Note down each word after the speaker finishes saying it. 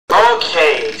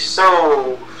Okay,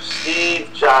 so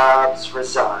Steve Jobs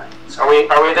resigns. Are we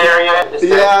there yet?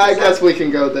 I guess we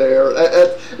can go there.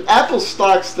 Apple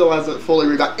stock still hasn't fully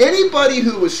rebounded. Anybody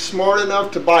who was smart enough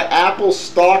to buy Apple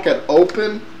stock at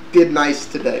open did nice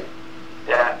today.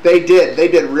 Yeah. They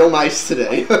did real nice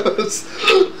today.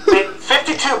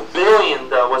 52 billion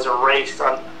though was erased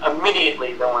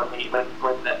immediately though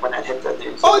when that hit the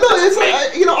news. Oh no, it's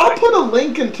I'll put a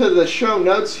link into the show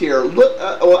notes here. Look,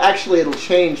 well, actually, it'll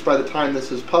change by the time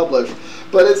this is published.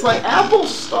 But it's like Apple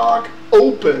stock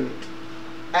opened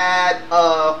at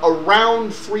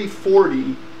around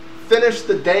 340, finished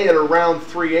the day at around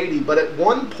 380, but at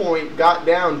one point got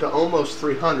down to almost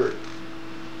 300.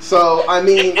 So I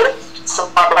mean.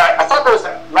 I thought there was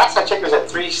last I checked it was at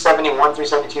 371,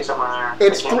 372 somewhere there.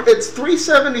 It's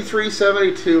 370,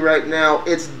 372 right now.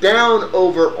 It's down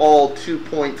overall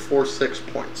 2.46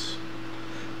 points.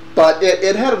 But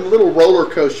it had a little roller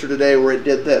coaster today where it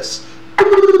did this.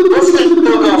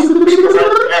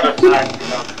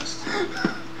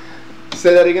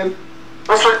 Say that again?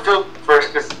 Let's let Phil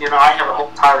first because I have a whole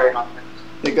tirade on it.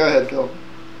 Yeah, go ahead, Phil.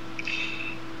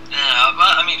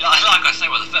 I mean, like I say,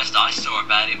 the first I saw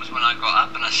about it was when I got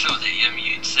up and I saw that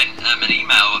you'd sent an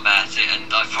email about it, and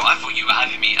I thought you were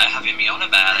having me on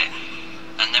about it.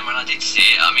 And then when I did see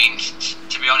it, I mean,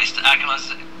 to be honest,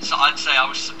 I'd say I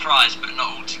was surprised, but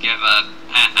not altogether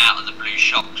out of the blue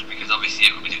shocked, because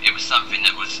obviously it was something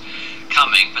that was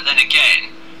coming. But then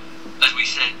again, as we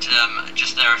said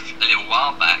just there a little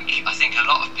while back, I think a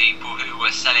lot of people who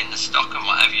were selling the stock and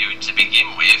what have you to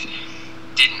begin with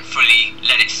didn't fully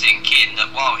let it sink in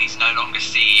that while he's no longer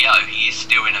CEO, he is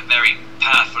still in a very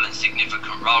powerful and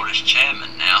significant role as chairman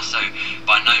now, so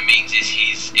by no means is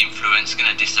his influence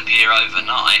going to disappear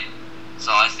overnight.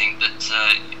 So I think that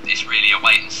it's really a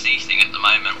wait and see thing at the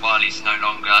moment. While he's no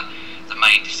longer the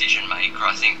main decision maker,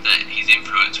 I think that his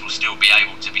influence will still be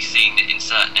able to be seen in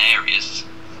certain areas.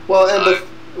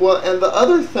 And the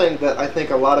other thing that I think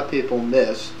a lot of people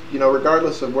missed,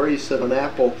 regardless of where you sit on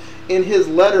Apple, in his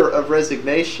letter of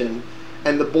resignation,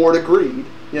 and the board agreed,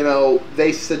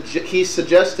 he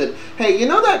suggested, hey,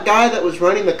 that guy that was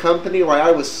running the company while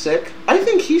I was sick, I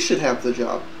think he should have the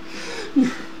job.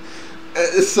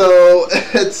 So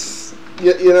it's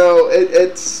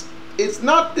it's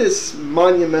not this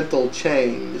monumental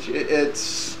change.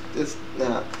 It's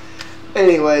not.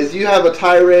 Anyways, you have a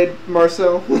tirade,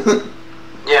 Marcel?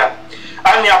 Yeah,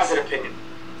 I have the opposite opinion.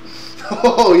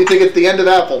 Oh, you think it's the end of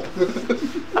Apple?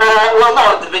 Well,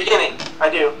 no, at the beginning, I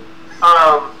do.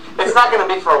 It's not going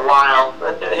to be for a while,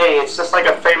 but hey, it's just like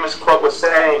a famous quote was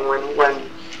saying, when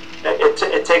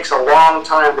it takes a long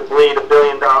time to bleed $1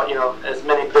 billion, as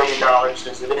many $1 billion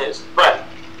as it is. But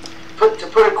to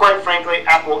put it quite frankly,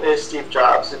 Apple is Steve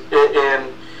Jobs, and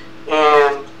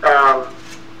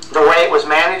the way it was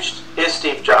managed is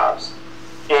Steve Jobs,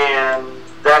 and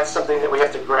that's something that we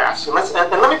have to grasp. And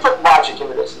let me put logic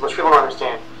into this, which people don't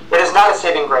understand. It is not a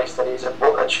saving grace that he's a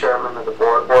chairman of the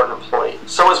board or an employee.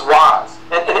 So is Woz,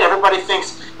 and everybody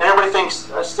thinks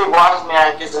Steve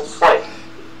Wozniak is a flake,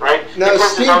 right? No,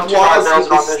 Steve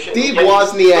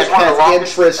Wozniak has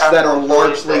interests that are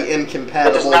largely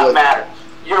incompatible. It does not matter.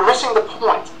 You're missing the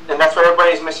point, and that's why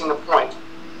everybody's missing the point.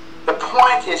 The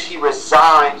point is he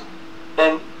resigned,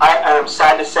 and I'm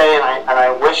sad to say, and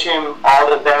I wish him all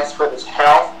the best with his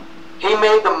health. He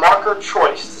made the marker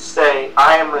choice to say,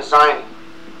 I am resigning.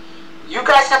 You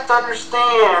guys have to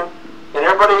understand, and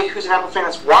everybody who's an Apple fan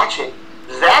that's watching,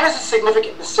 that is a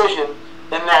significant decision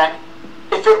in that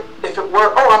if it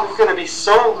were, I'm going to be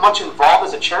so much involved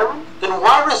as a chairman, then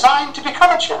why resign to become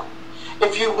a chairman?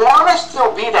 If you want to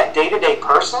still be that day-to-day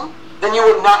person, then you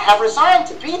would not have resigned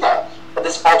to be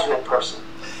this alternate person.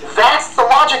 That's the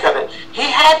logic of it. He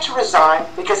had to resign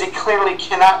because he clearly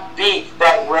cannot be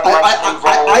that much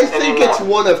involved I think anymore. It's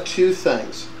one of two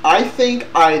things. I think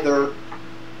either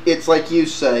it's like you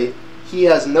say, he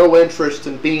has no interest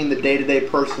in being the day-to-day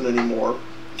person anymore,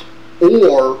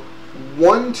 or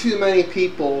one too many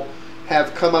people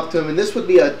have come up to him, and this would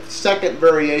be a second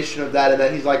variation of that, and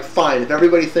that he's like, fine, if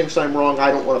everybody thinks I'm wrong, I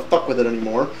don't want to fuck with it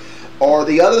anymore. Or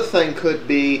the other thing could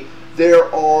be,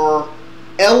 there are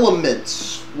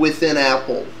elements within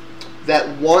Apple that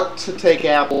want to take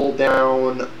Apple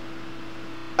down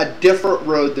a different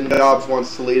road than Jobs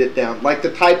wants to lead it down. Like the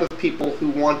type of people who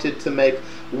wanted to make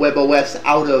WebOS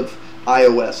out of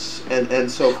iOS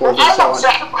and so forth and so on.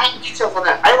 I have details on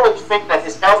that. I really think that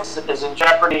his health is in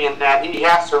jeopardy and that he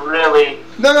has to really...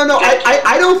 No.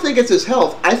 I don't think it's his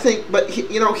health. I think, but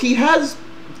he has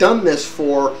done this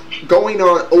for going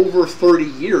on over 30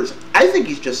 years. I think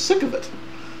he's just sick of it.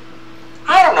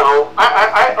 I don't know.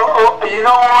 You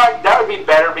know what? That would be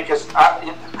better because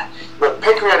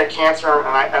pancreatic cancer, and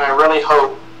I really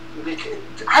hope.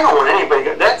 I don't want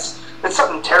anybody. That's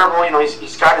something terrible. You know,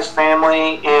 he's got his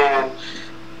family, and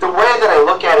the way that I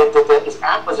look at it, that is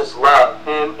Apple is just love,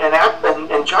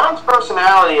 and John's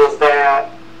personality is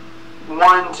that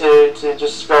one to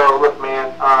just go, look,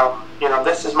 man, you know,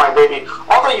 this is my baby.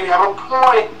 Although you have a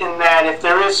point in that if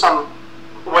there is some,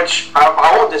 which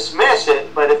I won't dismiss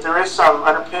it, but if there is some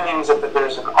underpinnings that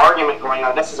there's an argument going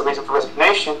on, this is a reason for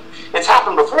resignation. It's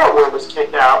happened before where he was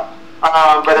kicked out,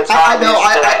 but it's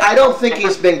I don't think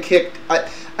he's been kicked.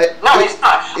 No, he's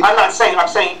not. I'm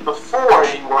saying before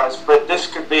he was, but this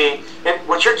could be,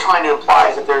 what you're trying to imply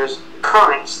is that there's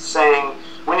currents saying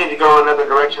we need to go another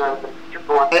direction.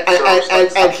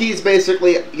 And he's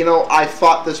basically, you know, I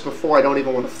fought this before, I don't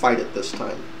even want to fight it this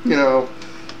time. You know?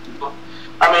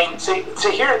 I mean,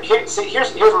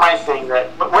 here's my thing, that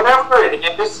whatever it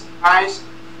is, guys,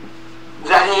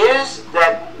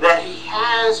 that he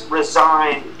has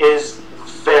resigned is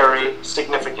very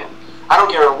significant. I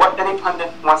don't care what any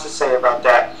pundit wants to say about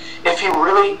that. If he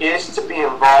really is to be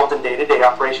involved in day-to-day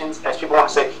operations, as people want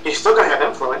to say, he's still going to have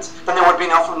influence, then there would be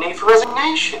no need for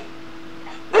resignation.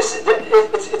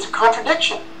 It's a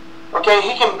contradiction. Okay,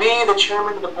 he can be the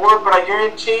chairman of the board, but I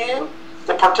guarantee you,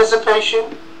 the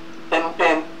participation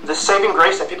and the saving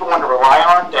grace that people want to rely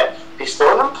on, that he's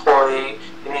still an employee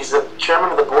and he's the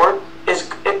chairman of the board,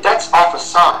 that's off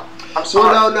aside. I'm sorry.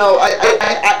 Well, no.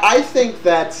 I think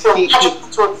that's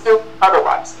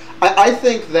otherwise. I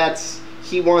think that's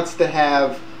he wants to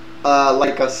have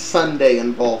like a Sunday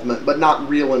involvement, but not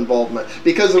real involvement.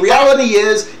 Because the reality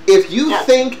is, if you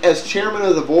think as chairman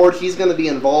of the board he's going to be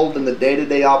involved in the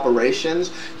day-to-day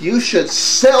operations, you should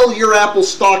sell your Apple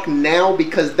stock now,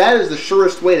 because that is the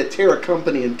surest way to tear a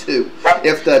company in two.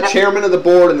 If the chairman of the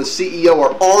board and the CEO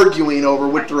are arguing over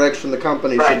which direction the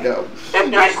company should go.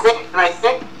 And I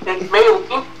think it may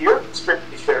link your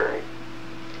conspiracy theory.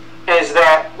 Is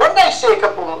that, what did I say a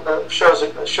couple of shows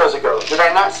ago? Did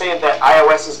I not say that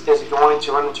iOS is going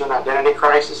to run into an identity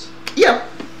crisis? Yeah.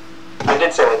 I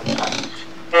did say that.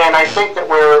 And I think that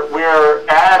we're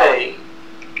at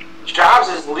Jobs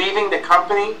is leaving the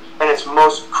company at its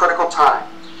most critical time.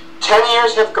 10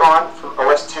 years have gone from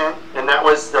OS 10, and that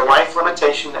was the life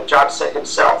limitation that Jobs set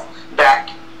himself back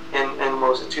in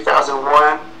what was it,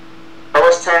 2001?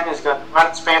 OS 10 is going to run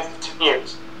its span for 10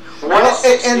 years. Well,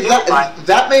 and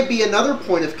that may be another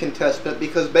point of contestment,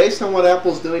 because based on what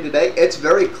Apple's doing today, it's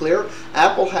very clear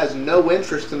Apple has no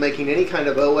interest in making any kind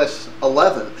of OS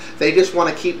 11. They just want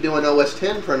to keep doing OS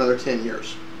 10 for another 10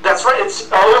 years. That's right. It's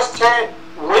OS 10.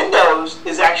 Windows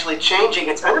is actually changing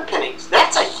its underpinnings.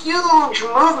 That's a huge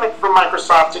movement for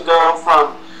Microsoft to go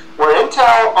from, we're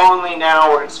Intel only now,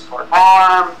 we're going to support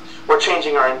ARM, we're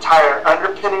changing our entire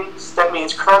underpinnings. That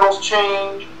means kernels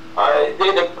change. They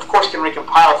of course can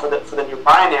recompile for the new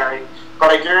binary,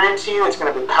 but I guarantee you it's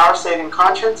going to be power saving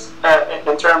conscious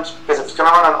in terms, because if it's going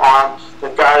to run on ARM,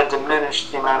 they've got to diminish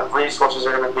the amount of resources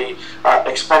that are going to be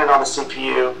expended on the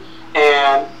CPU.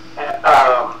 And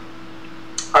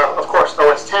of course,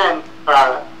 OS 10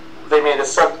 they made a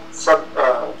subset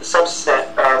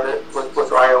with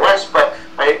iOS, but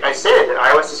I stated that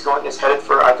iOS is headed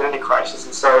for identity crisis,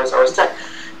 and so is OS 10.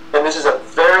 And this is a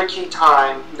very key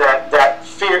time that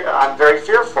fear. I'm very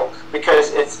fearful,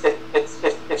 because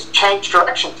it's change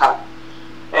direction time,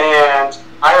 and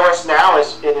iOS now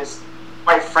is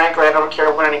quite frankly, I don't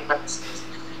care what anybody says.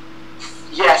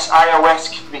 Yes, iOS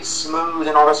can be smooth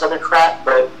and all this other crap,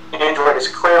 but Android is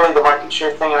clearly the market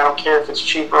share thing, and I don't care if it's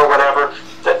cheaper or whatever.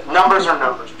 The numbers are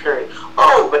numbers, period.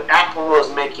 Oh, but Apple is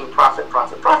making profit.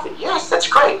 Yes, that's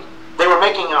great. They were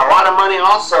making a lot of money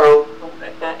also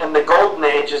in the golden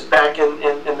ages back in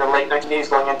the late 1980s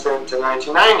going into the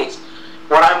 1990s.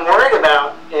 What I'm worried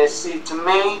about is, see, to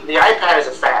me, the iPad is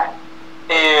a fad,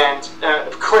 and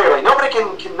clearly nobody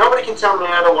can tell me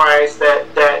otherwise that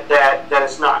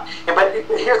it's not. But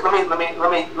here's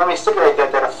let me stipulate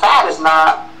that a fad is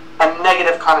not a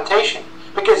negative connotation,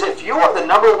 because if you are the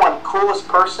 #1 coolest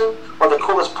person or the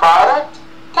coolest product,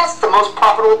 that's the most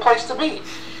profitable place to be.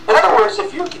 In other words,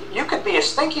 if you could be a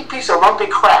stinky piece of lumpy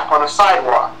crap on a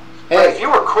sidewalk, but if you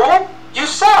were cool, you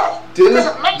sell. Dude,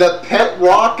 the pet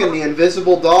rock and the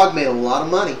invisible dog made a lot of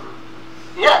money.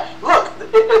 Yeah, look,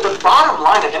 the bottom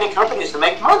line of any company is to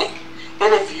make money.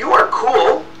 And if you are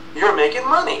cool, you're making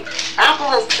money. Apple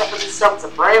has set itself as a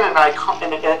brand, and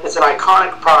it's an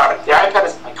iconic product. The iPad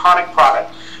is an iconic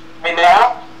product. Right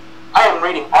now, I am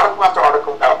reading article after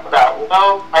article about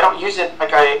well, I don't use it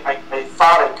like I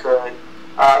thought I could.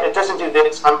 It doesn't do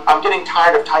this. I'm getting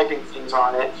tired of typing things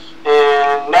on it,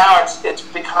 and now it's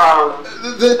become.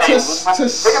 The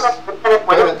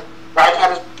iPad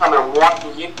had is I'm going to want to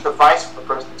use the device for the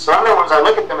person. So in other words, I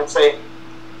look at them and say,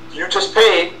 you just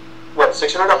paid, what,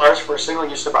 $600 for a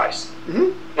single-use device.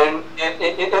 Mm-hmm. And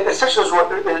it essentially is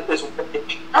what it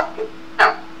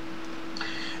now,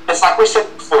 it's like we said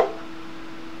before,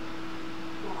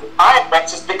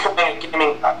 iOS is becoming a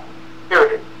gaming platform,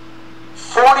 period.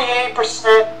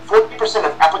 40%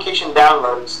 of application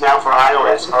downloads now for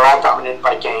iOS are all dominated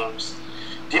by games.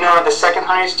 Do you know what the second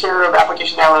highest tier of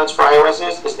application downloads for iOS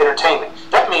is? Is entertainment.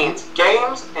 That means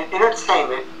games and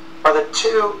entertainment are the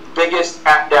two biggest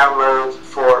app downloads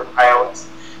for iOS.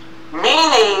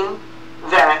 Meaning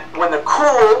that when the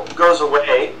cool goes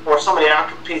away or somebody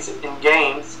outcompetes it in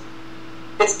games,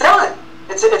 it's done.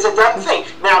 It's a done thing.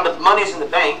 Now the money's in the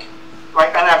bank.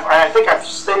 Like, and I think I've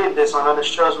stated this on other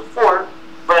shows before,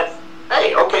 but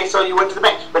hey, okay, so you went to the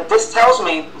bank. But this tells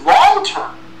me long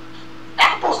term,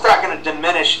 Apple's not going to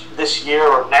diminish this year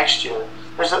or next year.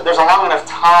 There's a long enough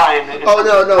time. Oh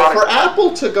no! For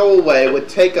Apple to go away would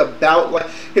take about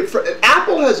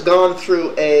Apple has gone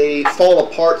through a fall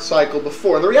apart cycle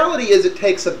before, and the reality is it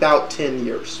takes about 10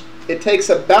 years. It takes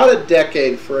about a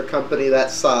decade for a company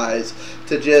that size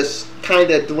to just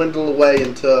kind of dwindle away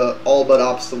into all but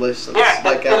obsolescence. Yeah,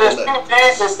 like and the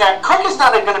thing is that Cook is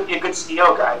not going to be a good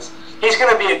CEO, guys. He's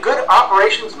going to be a good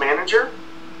operations manager.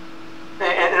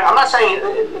 And I'm not saying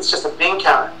it's just a bean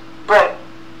counter, but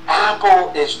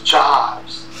Apple is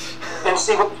Jobs. And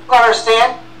see, what people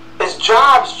understand is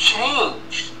Jobs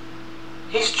changed.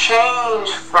 He's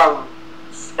changed from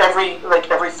every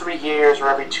 3 years or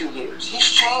every 2 years. He's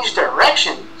changed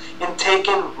direction and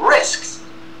taken risks.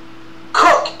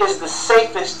 Cook is the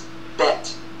safest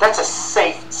bet. That's a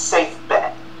safe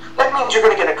bet. That means you're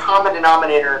going to get a common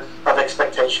denominator of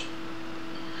expectation.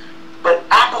 But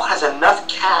Apple has enough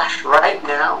cash right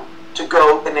now to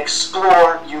go and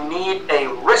explore. You need a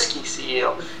risky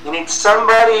CEO. You need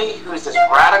somebody who's as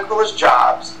radical as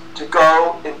Jobs to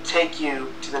go and take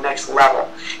you to the next level.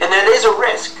 And that is a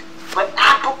risk. But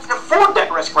Apple can afford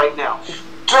that risk right now.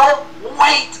 Don't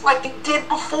wait like they did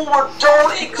before.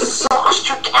 Don't exhaust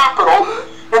your capital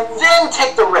and then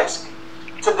take the risk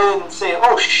to then say,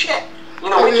 oh shit, we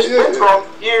just went through all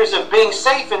the years of being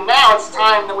safe and now it's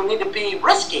time that we need to be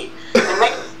risky.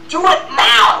 And do it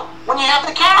now when you have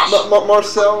the cash.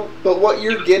 Marcel, but what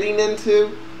you're getting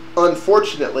into,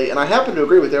 unfortunately, and I happen to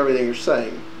agree with everything you're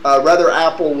saying, whether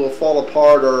Apple will fall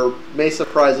apart or may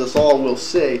surprise us all, we'll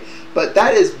see. But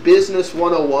that is business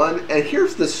 101, and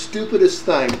here's the stupidest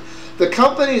thing. The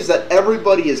companies that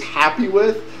everybody is happy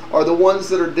with are the ones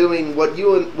that are doing what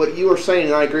you are saying,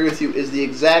 and I agree with you, is the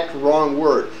exact wrong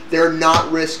word. They're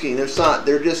not risking.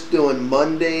 They're just doing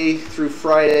Monday through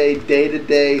Friday, day to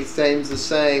day, same's the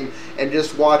same, and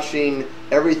just watching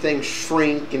everything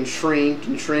shrink and shrink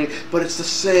and shrink. But it's the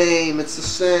same. It's the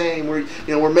same.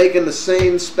 We're making the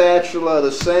same spatula,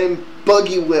 the same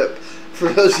buggy whip. For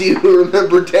those of you who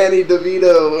remember Danny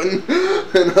DeVito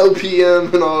and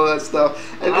OPM and all that stuff,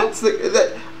 and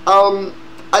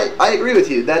I agree with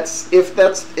you. If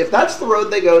that's the road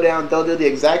they go down, they'll do the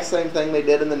exact same thing they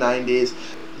did in the 90s.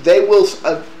 They will,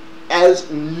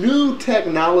 as new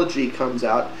technology comes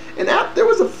out, and there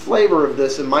was a flavor of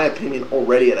this, in my opinion,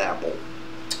 already at Apple,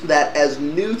 that as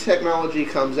new technology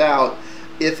comes out,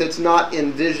 if it's not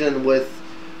envisioned with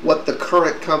what the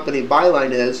current company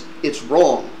byline is, it's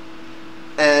wrong.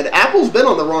 And Apple's been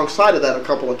on the wrong side of that a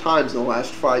couple of times in the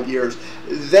last 5 years.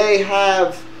 They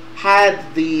have had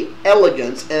the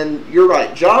elegance, and you're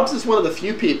right, Jobs is one of the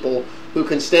few people who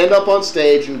can stand up on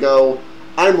stage and go,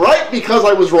 I'm right because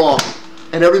I was wrong,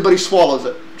 and everybody swallows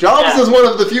it. Jobs is one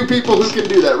of the few people who can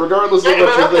do that, regardless of what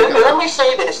you think. Let me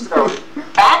say this, though.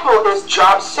 Apple is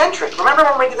Jobs-centric. Remember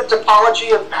when we did the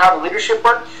topology of how the leadership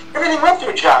worked? Everything went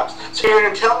through Jobs. So you're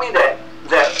going to tell me that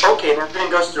okay, and everything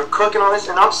goes through Cook and all this,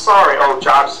 and I'm sorry,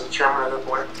 Jobs is the chairman of the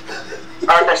board.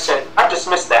 Like I said, I've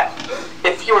dismissed that.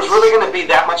 If he was really going to be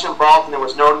that much involved, and there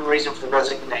was no reason for the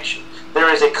resignation.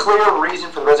 There is a clear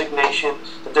reason for the resignation,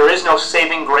 that there is no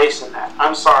saving grace in that.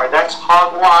 I'm sorry, that's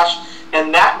hogwash,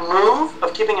 and that move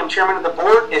of keeping him chairman of the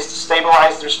board is to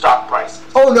stabilize their stock prices.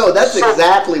 Oh no, that's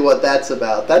exactly what that's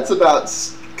about. That's about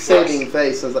saving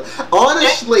face.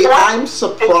 Honestly, I'm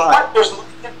surprised.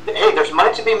 There's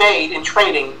money to be made in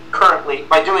trading currently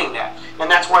by doing that. And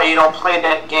that's why you don't play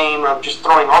that game of just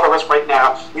throwing all the risk right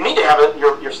now. You need to have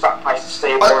your stock prices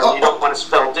stable, and you don't want to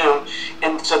spell doom.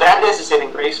 And so that is a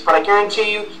saving grace. But I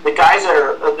guarantee you, the guys that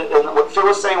are, what Phil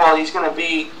was saying, well, he's going to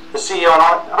be the CEO and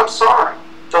all, I'm sorry.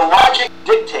 The logic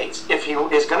dictates if he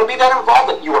is going to be that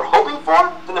involved that you were hoping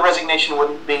for, then the resignation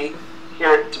wouldn't be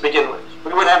here to begin with.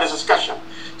 We wouldn't have this discussion.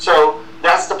 So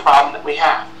that's the problem that we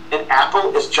have. and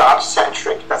Apple is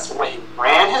job-centric. That's the way he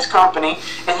ran his company,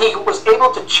 and he was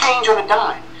able to change on a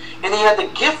dime. And he had the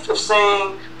gift of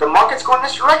saying, the market's going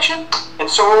this direction, and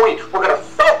so are we. We're going to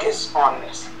focus on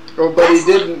this. Oh, but he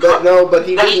didn't. But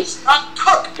he didn't. He's not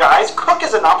Cook, guys. Cook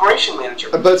is an operation manager.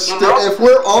 But if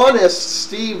we're honest,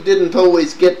 Steve didn't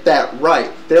always get that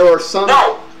right. There are some.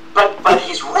 No, but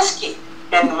he's risky.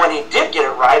 And when he did get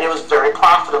it right, it was very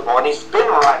profitable. And he's been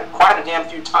right quite a damn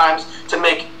few times to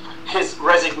make his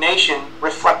resignation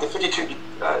reflect the $52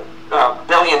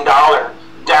 billion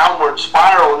downward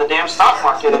spiral in the damn stock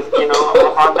market. On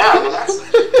that. I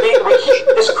mean, we can't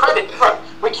discredit. Look,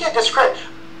 we can't discredit.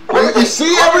 You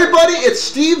see, everybody, it's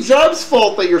Steve Jobs'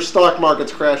 fault that your stock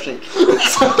market's crashing.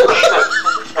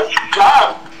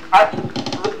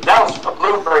 That was a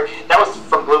Bloomberg. That was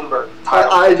from Bloomberg.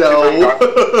 I know.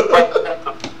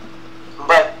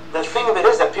 But the thing of it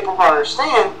is that people don't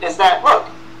understand is that, look,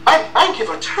 I give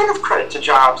a ton of credit to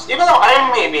Jobs, even though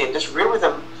I maybe disagree with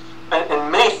him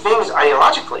in many things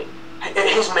ideologically.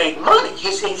 He's made money.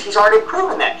 He's already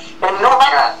proven that. And no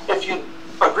matter if you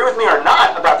agree with me or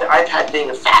not about the iPad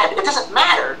being a fad, it doesn't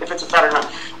matter if it's a fad or not.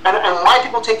 And why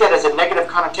people take that as a negative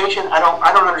connotation, I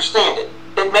don't understand it.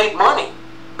 It made money.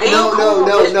 No.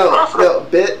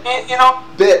 Bit.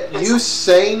 You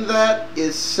saying that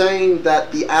is saying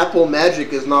that the Apple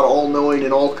magic is not all-knowing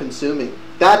and all-consuming.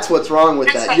 That's what's wrong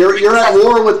with that. You're at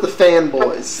war with the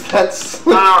fanboys. That's.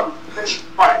 Right.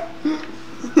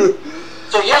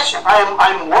 So yes,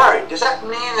 I'm worried. Does that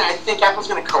mean that I think Apple's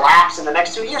going to collapse in the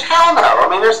next 2 years? Hell no. I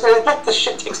mean, this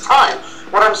shit takes time.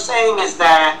 What I'm saying is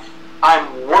that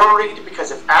I'm worried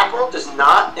because if Apple does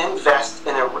not invest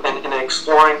in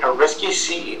exploring a risky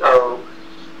CEO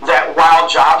that while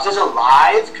Jobs is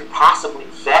alive could possibly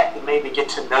vet and maybe get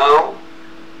to know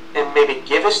and maybe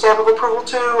give a stamp of approval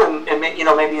to, and maybe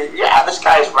this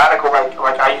guy is radical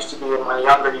like I used to be in my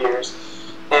younger years.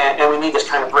 And we need this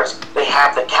kind of risk. They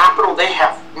have the capital. They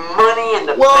have money in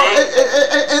the bank.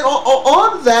 And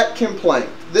on that complaint,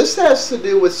 this has to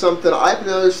do with something I've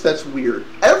noticed that's weird.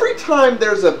 Every time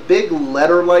there's a big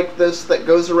letter like this that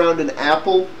goes around in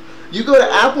Apple, you go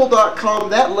to apple.com,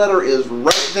 that letter is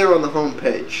right there on the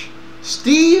homepage.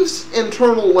 Steve's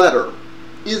internal letter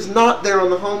is not there on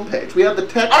the homepage. We have the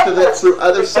text of it through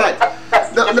other sites.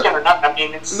 No.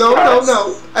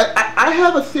 I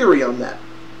have a theory on that.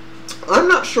 I'm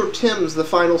not sure Tim's the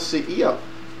final CEO.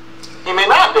 He may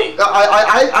not be.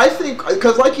 I think,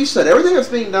 because like you said, everything that's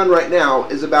being done right now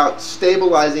is about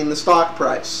stabilizing the stock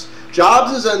price.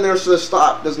 Jobs is in there so the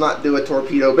stock does not do a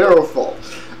torpedo barrel fall.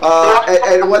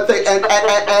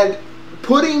 And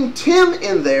putting Tim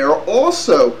in there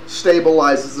also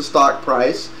stabilizes the stock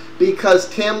price, because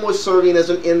Tim was serving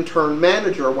as an intern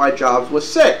manager while Jobs was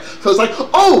sick. So it's like,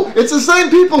 oh, it's the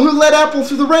same people who led Apple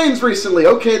through the rains recently.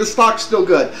 Okay, the stock's still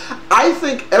good. I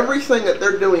think everything that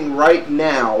they're doing right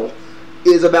now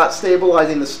is about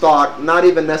stabilizing the stock, not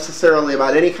even necessarily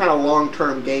about any kind of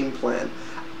long-term game plan.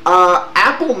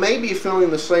 Apple may be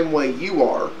feeling the same way you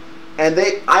are, and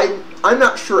I'm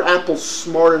not sure Apple's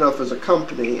smart enough as a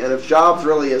company, and if Jobs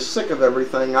really is sick of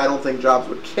everything, I don't think Jobs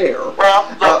would care. Well,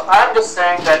 look, I'm just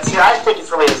saying that, I think it's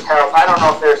really his health. I don't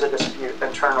know if there's a dispute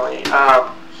internally.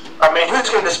 Who's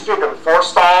going to dispute him?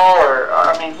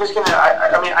 Forstall? Who's going to,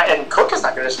 and Cook is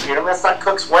not going to dispute him. That's not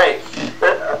Cook's way.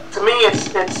 To me,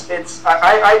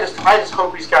 I just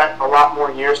hope he's got a lot more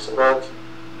years to live.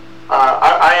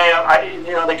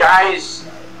 The guys,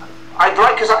 I'd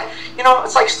like, because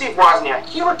it's like Steve Wozniak.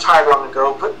 He retired long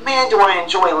ago, but man, do I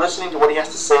enjoy listening to what he has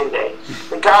to say today.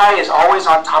 The guy is always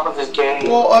on top of his game.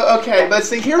 Well, okay, but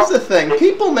see, here's the thing.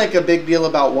 People make a big deal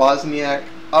about Wozniak.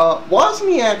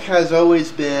 Wozniak has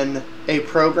always been a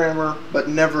programmer, but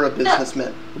never a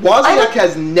businessman. Wozniak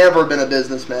has never been a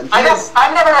businessman.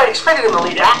 I've never expected him to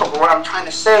lead Apple, but what I'm trying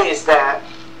to say is that,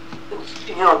 I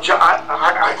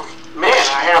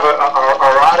have a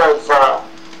lot of,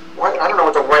 I don't know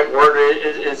what the right word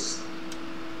is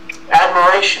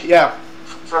admiration. Yeah.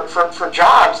 For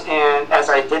Jobs, and as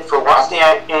I did for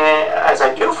Wozniak, and as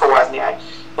I do for Wozniak,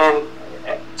 and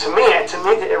to me,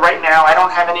 right now, I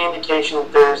don't have any indication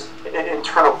that there's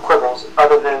internal quibbles,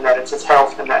 other than that it's his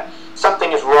health and that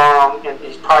something is wrong, and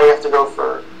he's probably have to go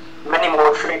for many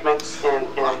more treatments. And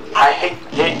I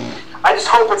just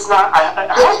hope it's not. I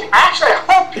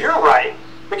hope you're right,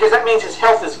 because that means his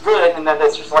health is good, and that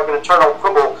it's just like an internal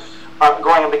quibble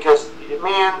going on. Because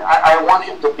man, I want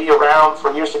him to be around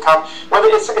for years to come. Whether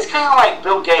it's kind of like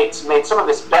Bill Gates made some of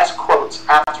his best quotes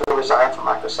after he resigned from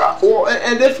Microsoft. Well,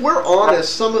 and if we're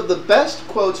honest, some of the best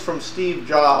quotes from Steve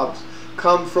Jobs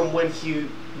come from when he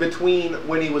between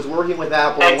when he was working with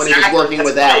Apple and when he was Exactly. working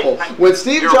with That's Apple. right. When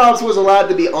Steve Jobs was allowed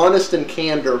to be honest and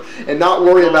candor and not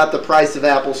worry about the price of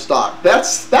Apple stock.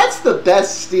 That's the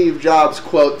best Steve Jobs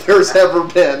quote there's ever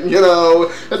been, you know,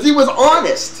 because he was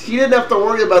honest. He didn't have to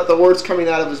worry about the words coming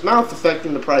out of his mouth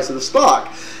affecting the price of the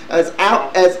stock. And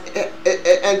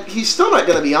he's still not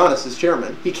going to be honest as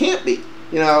chairman. He can't be.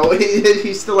 You know,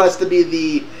 he still has to be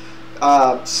the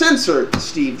censored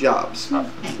Steve Jobs.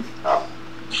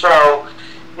 So,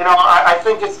 you know, I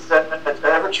think it's an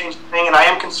ever-changing thing, and I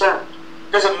am concerned.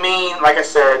 Doesn't mean, like I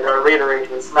said, or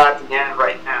reiterate, it's not the end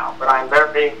right now, but I'm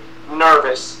very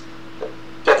nervous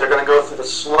that they're going to go through the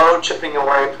slow chipping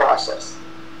away process.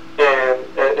 And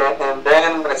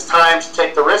then when it's time to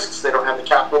take the risks, they don't have the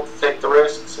capital to take the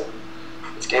risks, and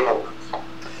it's game over.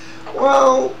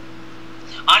 Well,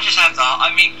 I just have the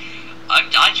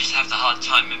hard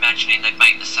time imagining they'd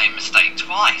make the same mistake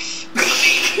twice.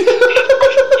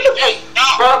 Hey,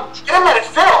 well, get a minute,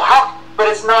 Phil. But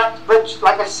it's not. But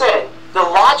like I said, the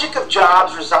logic of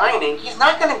Jobs resigning, he's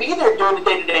not going to be there doing the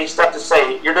day-to-day stuff to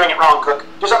say you're doing it wrong, Cook.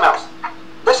 Do something else.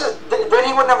 Then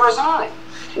he would never resign.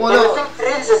 well, And no. the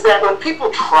thing is that when people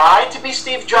try to be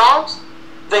Steve Jobs,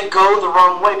 they go the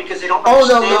wrong way because they don't Oh,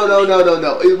 understand.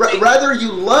 no. Rather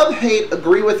you love, hate,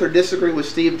 agree with, or disagree with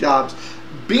Steve Jobs,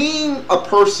 being a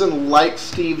person like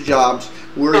Steve Jobs,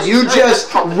 where It's you very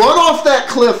just difficult. run off that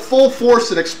cliff full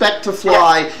force and expect to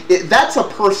fly, that's a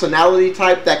personality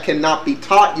type that cannot be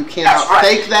taught. You cannot That's right.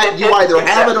 fake that. You either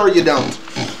have it or you don't.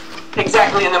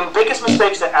 Exactly, and the biggest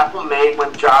mistakes that Apple made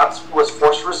when Jobs was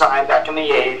forced to resign back in the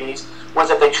 80s was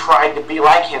that they tried to be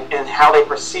like him and how they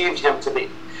perceived him to be.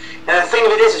 And the thing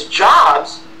of it is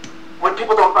Jobs, what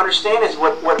people don't understand is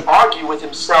would argue with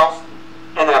himself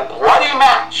in a bloody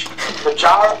match. The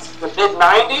Jobs of the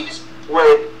mid-90s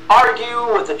would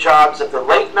argue with the Jobs of the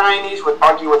late 90s, would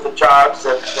argue with the Jobs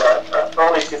of the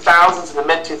early 2000s and the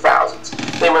mid-2000s.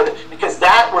 Because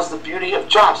that was the beauty of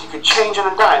Jobs. You could change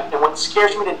on a dime. And what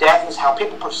scares me to death is how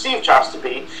people perceive Jobs to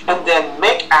be and then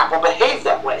make Apple behave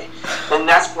that way. And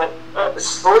that's what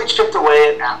slowly chipped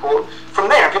away at Apple from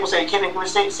there. People say you can't make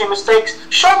the same mistakes.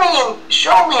 Show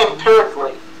me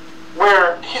empirically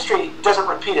where history doesn't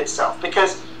repeat itself,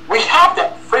 because we have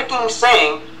that freaking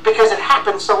saying because it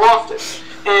happens so often.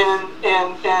 And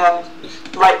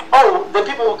like, oh, the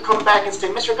people will come back and say,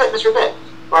 Mr. Bitt,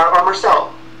 or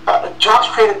Marcel, Jobs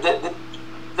created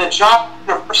the job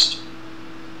universe.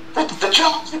 The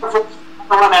job universe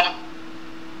run out.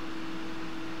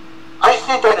 I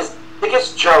think that is the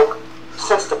biggest joke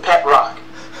since the pet rock.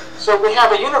 So we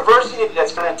have a university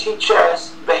that's going to teach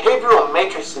us behavioral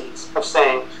matrices of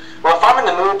saying, well, if I'm in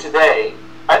the mood today,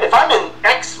 if I'm in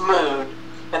X mood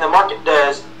and the market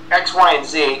does X, Y, and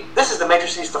Z, this is the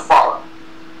matrices to follow.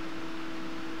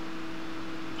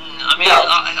 I mean, No.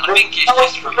 I think it's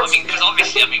just, because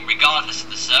obviously, regardless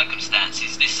of the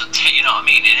circumstances, this, you know what I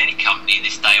mean, in any company,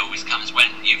 this day always comes when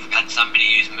you've had somebody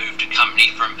who's moved a company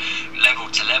from level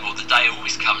to level. The day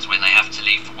always comes when they have to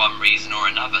leave for one reason or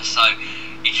another. So,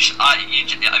 they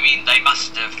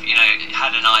must have,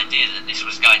 had an idea that this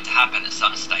was going to happen at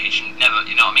some stage, and never,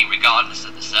 regardless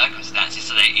of the circumstances.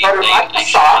 So they should know they're not going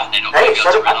to be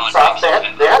able to rely on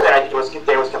They had that idea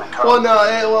they was going to come.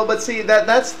 Well, but see,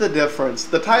 that's the difference.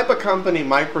 The type of company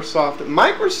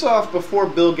Microsoft before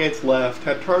Bill Gates left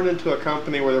had turned into a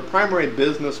company where their primary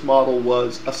business model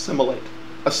was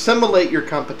assimilate your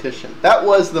competition. That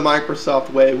was the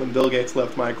Microsoft way when Bill Gates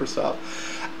left Microsoft.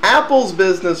 Apple's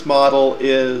business model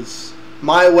is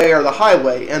my way or the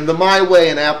highway, and the my way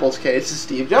in Apple's case is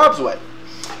Steve Jobs' way.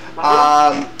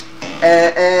 And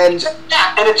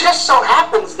it just so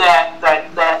happens that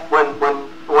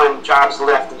when Jobs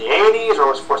left in the 80s or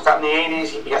was forced out in the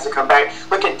 80s, he has to come back.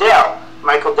 Look at Dell.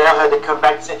 Michael Dell had to come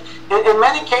back and say, in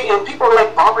many cases, and people are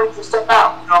like bothering to step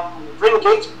out. Vin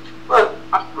Gates. Look,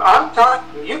 I'm telling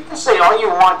you, you can say all you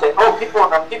want that, people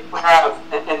have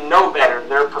and know better.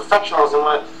 They're professionals. And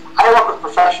I work with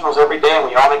professionals every day, and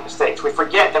we all make mistakes. We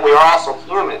forget that we are also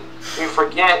human. We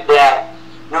forget that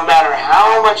no matter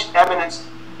how much evidence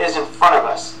is in front of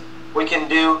us, we can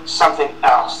do something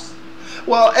else.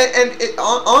 Well,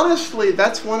 honestly,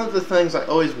 that's one of the things I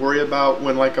always worry about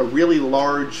when, like, a really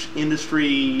large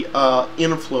industry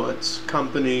influence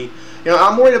company.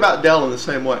 I'm worried about Dell in the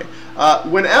same way.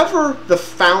 Whenever the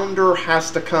founder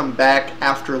has to come back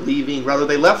after leaving, whether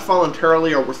they left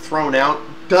voluntarily or were thrown out,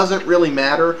 doesn't really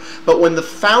matter. But when the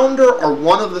founder or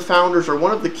one of the founders or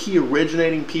one of the key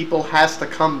originating people has to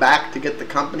come back to get the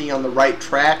company on the right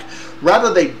track,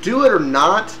 whether they do it or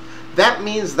not, that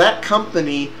means that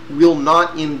company will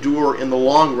not endure in the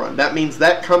long run. That means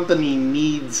that company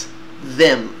needs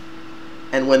them.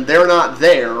 And when they're not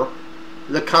there,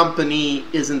 the company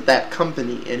isn't that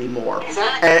company anymore.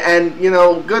 Exactly. And you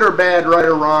know, good or bad, right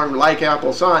or wrong, like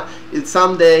Apple saw it,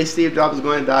 someday Steve Jobs was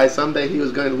going to die, someday he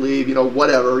was going to leave, you know,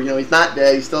 whatever. You know, he's not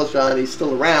dead, he's still shining, he's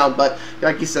still around, but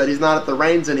like you said, he's not at the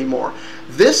reins anymore.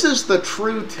 This is the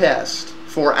true test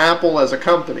for Apple as a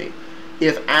company,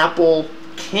 if Apple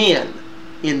can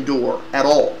endure at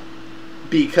all.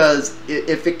 Because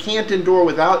if it can't endure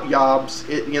without Jobs,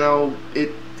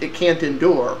 it can't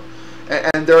endure.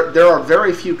 And there are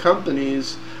very few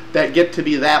companies that get to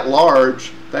be that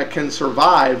large that can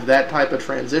survive that type of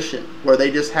transition, where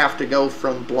they just have to go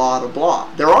from blah to blah.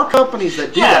 There are companies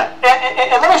that do that.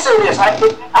 And let me say this: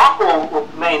 Apple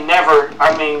may never,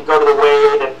 go to the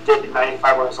way that it did in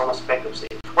 '95, when it was almost bankruptcy.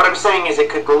 What I'm saying is, it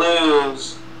could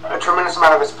lose a tremendous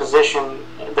amount of its position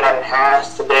that it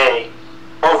has today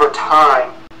over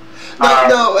time.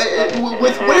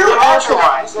 With where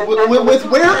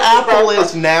Apple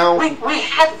is now, we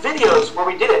had videos where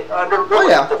we did it under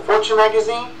the Fortune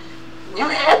magazine. You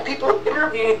had people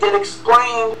interviewed that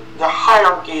explained the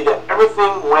hierarchy, that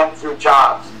everything went through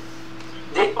Jobs.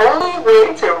 The only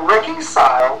way to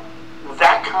reconcile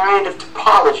that kind of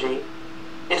topology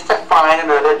is to find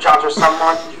another Jobs, or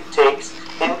someone who takes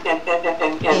I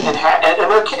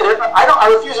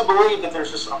refuse to believe that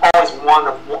there's just always one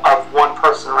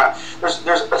person around. There's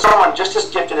someone just as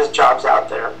gifted as Jobs out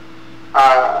there.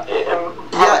 Okay,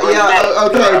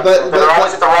 but they're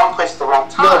always at the wrong place at the wrong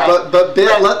time. No, but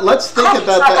let's think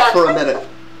about that for a minute.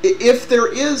 If there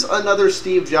is another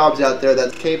Steve Jobs out there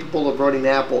that's capable of running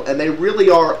Apple, and they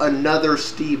really are another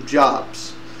Steve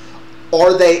Jobs,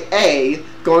 are they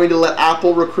going to let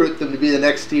Apple recruit them to be the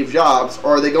next Steve Jobs,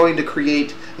 or are they going to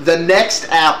create the next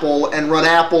Apple and run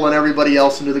Apple and everybody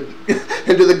else into the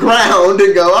ground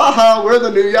and go, aha, we're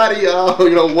the new yada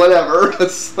yada, whatever.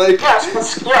 It's like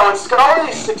when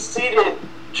Scully succeeded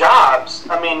Jobs,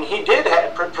 he did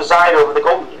preside over the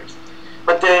golden years,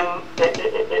 but then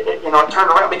it turned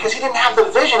around because he didn't have the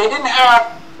vision. He didn't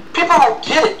have. People don't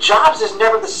get it. Jobs is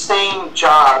never the same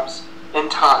Jobs in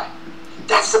time.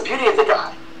 That's the beauty of the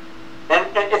guy. And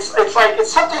it's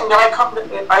something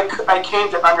that I came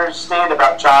to understand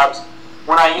about Jobs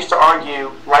when I used to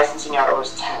argue licensing out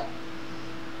OS 10.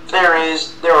 There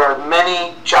are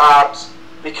many Jobs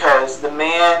because the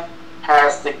man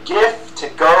has the gift to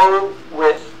go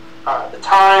with the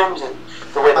times and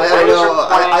the way the waves are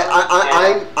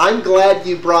playing. I'm glad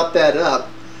you brought that up.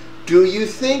 Do you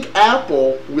think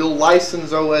Apple will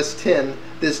license OS 10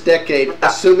 this decade,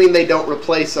 assuming they don't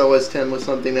replace OS 10 with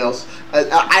something else? And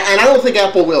I don't think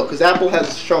Apple will, because Apple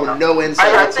has shown no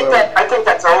insight whatsoever. I think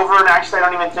that's over, and actually I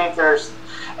don't even think there's,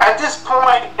 at this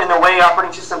point in the way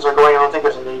operating systems are going, I don't think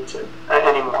there's a need to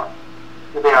anymore,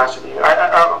 to be honest with you.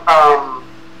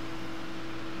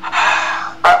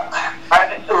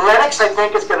 Linux, I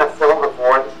think, is going to fill the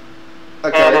void.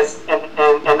 Okay. And that's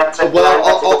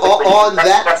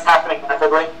that's happening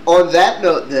rapidly. On that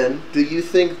note, then, do you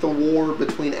think the war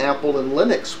between Apple and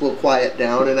Linux will quiet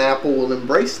down and Apple will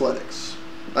embrace Linux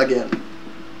again?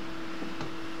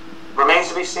 Remains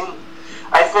to be seen.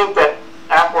 I think that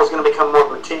Apple is going to become more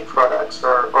boutique products,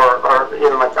 or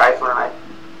even like the iPhone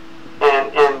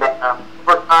and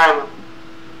over time,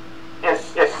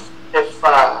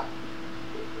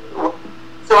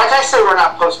 so like I said, we're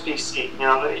not post PC.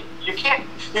 You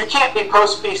can't be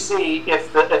post PC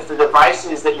if the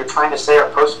devices that you're trying to say are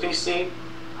post PC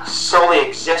solely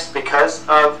exist because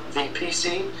of the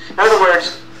PC. In other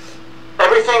words,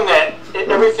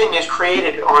 everything is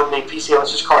created on the PC.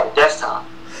 Let's just call it a desktop.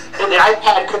 And the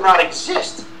iPad could not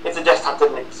exist if the desktop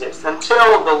didn't exist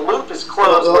until the loop is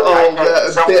closed.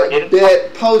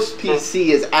 Post PC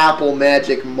is Apple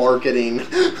magic marketing.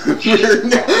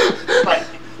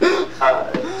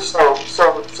 So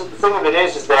the thing of it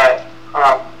is that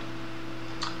all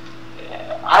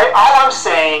I'm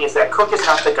saying is that Cook is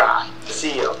not the guy, the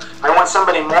CEO. I want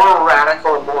somebody more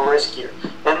radical and more riskier,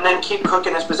 and then keep Cook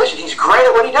in his position. He's great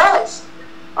at what he does,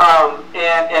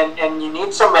 and you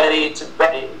need somebody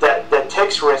that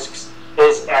takes risks,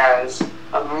 is as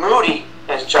moody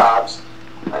as Jobs,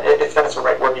 if that's the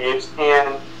right word to use,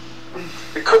 and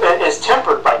is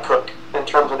tempered by Cook in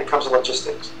terms when it comes to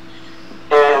logistics.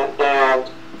 And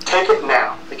take it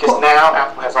now, because now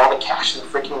Apple has all the cash in the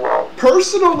freaking world.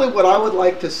 Personally, what I would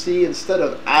like to see, instead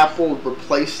of Apple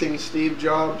replacing Steve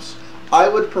Jobs, I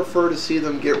would prefer to see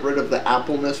them get rid of the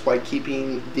Apple-ness by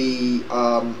keeping the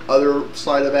other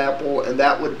side of Apple, and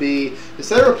that would be,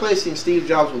 instead of replacing Steve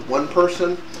Jobs with one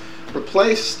person,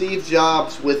 replace Steve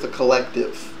Jobs with a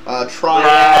collective. That's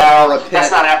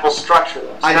not Apple's structure,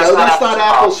 though. I know that's not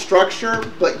Apple's structure,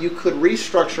 but you could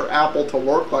restructure Apple to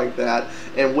work like that,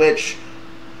 in which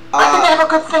I think they have a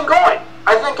good thing going.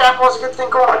 I think Apple has a good thing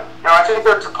going. I think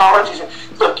their topologies.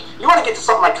 Look, you want to get to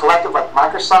something like collective, like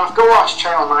Microsoft, go watch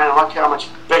Channel 9 and look how much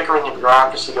bickering and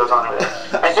bureaucracy goes on over there.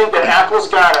 I think that Apple's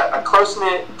got a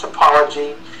close-knit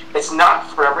topology. It's not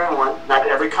for everyone. Not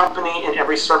every company in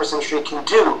every service industry can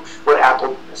do what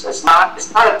Apple does. It's not a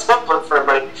template for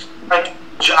everybody. Like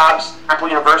Jobs, Apple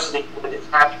University, it's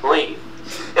happy to believe.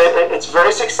 It's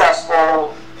very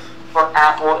successful for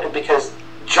Apple because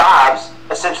Jobs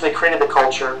essentially created the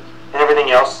culture and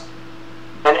everything else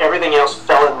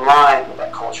fell in line with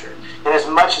that culture. And as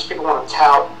much as people want to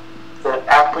tout the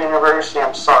Apple University,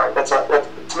 I'm sorry,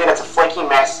 to me that's a flaky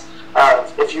mess.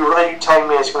 If you're really telling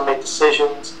me it's going to make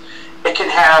decisions, it can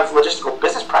have logistical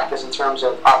business practice in terms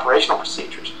of operational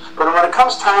procedures. But when it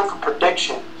comes time for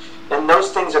prediction and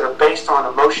those things that are based on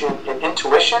emotion and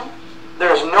intuition,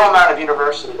 there is no amount of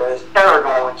university that is ever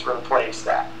going to replace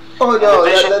that. Oh no,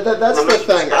 that's the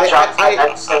thing.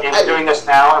 I'm doing this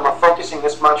now, and we're focusing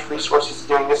this much resources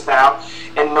doing this now,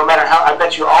 and no matter how, I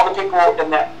bet you all the people in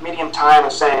that medium time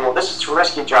are saying, well, this is too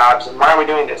risky, Jobs, and why are we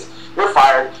doing this? You're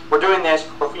fired. We're doing this.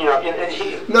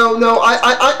 No,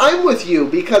 I'm with you,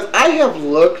 because I have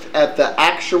looked at the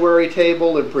actuary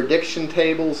table and prediction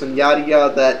tables and yada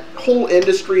yada that whole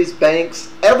industries,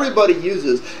 banks, everybody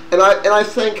uses, and I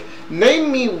think,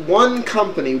 name me one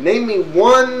company, name me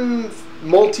one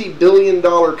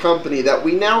multi-billion-dollar company that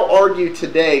we now argue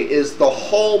today is the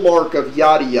hallmark of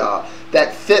yada yada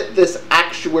that fit this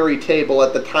actuary table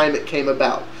at the time it came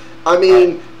about. I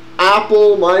mean,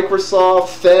 Apple, Microsoft,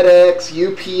 FedEx,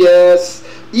 UPS,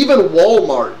 even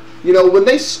Walmart. When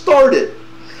they started,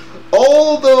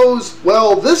 all those,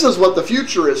 well, this is what the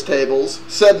future is tables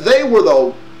said they were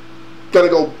going to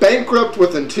go bankrupt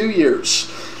within 2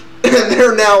 years. And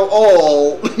they're now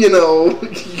all,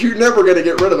 you're never going to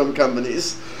get rid of them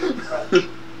companies.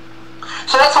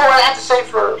 So that's all I have to say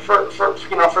for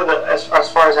as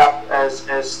far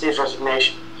as Steve's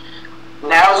resignation.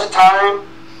 Now is the time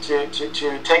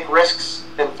to take risks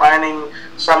in finding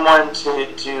someone to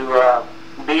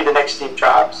be the next Steve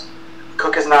Jobs.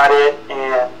 Cook is not it,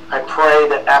 and I pray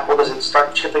that Apple doesn't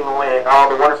start chipping away at all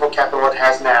the wonderful capital it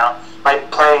has now by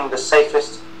playing the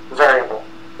safest variable.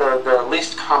 The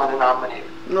least common denominator.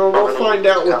 No, we'll find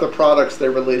out with the products they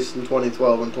released in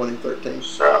 2012 and 2013.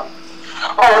 So,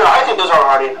 I think those are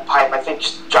already in the pipe. I think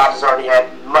Jobs has already had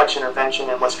much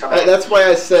intervention in what's coming. That's why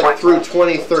I said through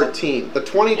 2013. The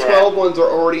 2012 ones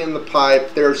are already in the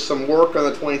pipe. There's some work on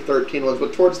the 2013 ones,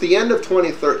 but towards the end of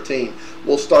 2013,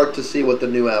 we'll start to see what the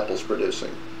new Apple's producing.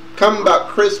 Come about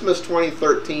Christmas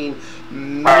 2013,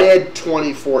 mid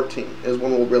 2014 is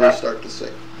when we'll really start to see.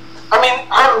 I mean,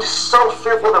 I'm just so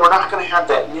fearful that we're not going to have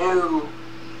that new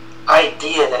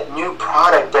idea, that new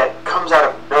product that comes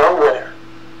out of nowhere.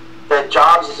 That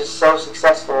Jobs is just so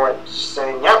successful at just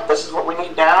saying, yep, this is what we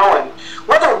need now. And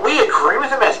whether we agree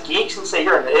with him as geeks and say,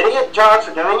 you're an idiot, Jobs,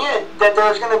 for doing it, that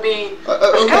there's going to be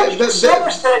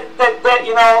consumers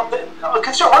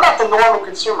we're not the normal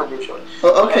consumer usually.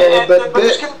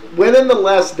 When in the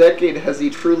last decade has he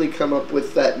truly come up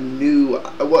with that new,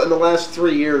 in the last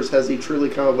 3 years has he truly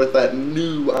come up with that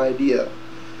new idea?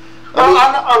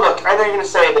 Look, I know you're going to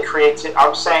say the creative.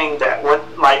 I'm saying that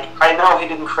I know he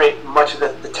didn't create much of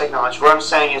the technology. What I'm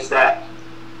saying is that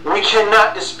we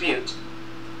cannot dispute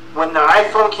when the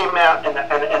iPhone came out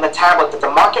and the tablet that the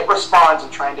market responds in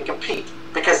trying to compete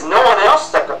because no one else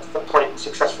stepped up to the plate and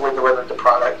successfully delivered the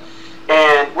product.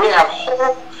 And we have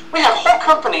whole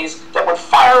companies that would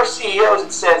fire CEOs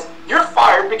and says, you're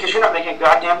fired because you're not making a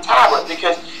goddamn tablet.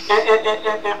 Because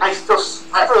and I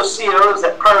have those CEOs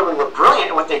that probably were brilliant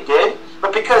in what they did,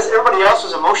 but because everybody else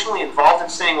was emotionally involved in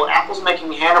saying, well, Apple's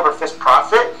making hand over fist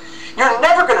profit, you're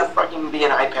never going to fucking be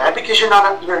an iPad because you're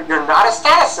not a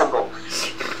status symbol.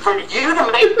 For you to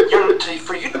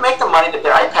make the money that the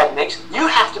iPad makes, you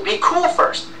have to be cool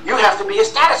first. You have to be a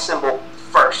status symbol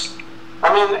first.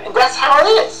 I mean, that's how it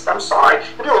is. I'm sorry.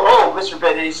 And people, Mr.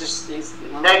 Bennett, he's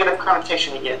negative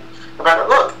connotation again about it.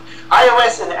 Look,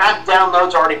 iOS and app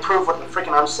downloads already prove what the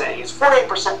freaking I'm saying. It's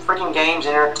 48% freaking games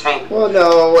and entertainment. Well,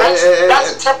 no.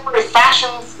 That's a temporary fashion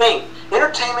thing.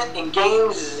 Entertainment and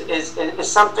games is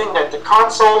something that the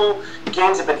console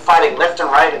games have been fighting left and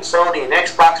right, and Sony and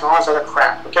Xbox and all this other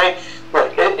crap, okay?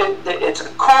 But it's a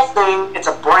cool thing. It's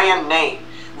a brand name.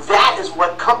 That is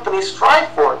what companies strive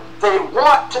for. They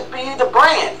want to be the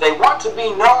brand. They want to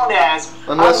be known as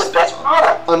the best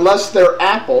product. Unless they're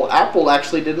Apple. Apple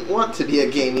actually didn't want to be a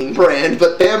gaming brand,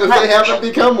 but damn if they haven't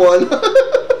become one.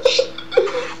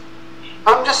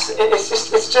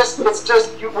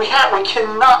 We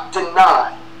cannot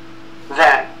deny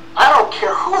that. I don't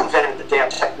care who invented the damn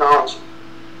technology.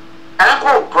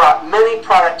 Apple brought many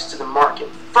products to the market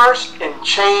first and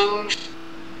changed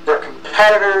their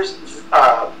competitors'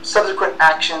 subsequent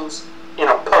actions,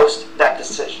 post that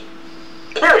decision.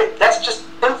 Period. That's just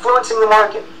influencing the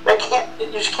market.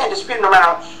 You just can't dispute it, no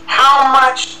matter how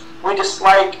much we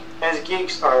dislike as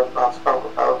geeks of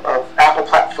Apple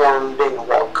platform being a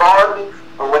walled garden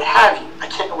or what have you.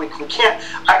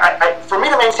 For me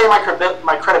to maintain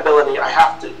my credibility, I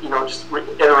have to, just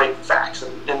reiterate facts,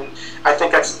 and I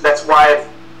think that's why I've,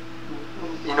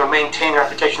 maintained the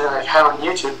reputation that I've had on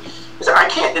YouTube. Is that I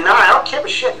can't deny. I don't give a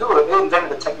shit who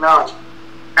invented the technology.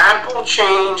 Apple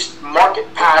changed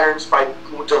market patterns by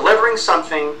delivering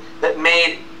something that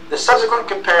made the subsequent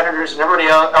competitors and everybody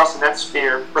else in that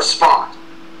sphere respond.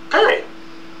 Period.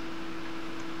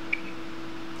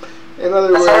 In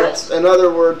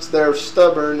other words, they're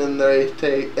stubborn and they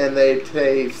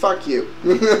say fuck you.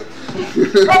 Well,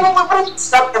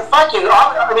 stubborn, fuck you.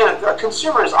 I mean, a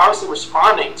consumer is obviously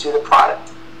responding to the product.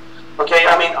 Okay,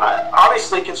 I mean,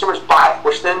 obviously consumers buy it,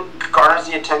 which then garners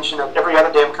the attention of every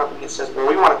other damn company that says, well,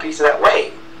 we want a piece of that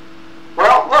wave.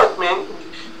 Well, look, man,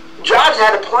 Jobs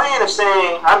had a plan of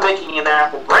saying, I'm making an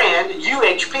Apple brand,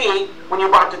 UHP, when you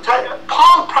bought the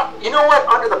Palm, you know what,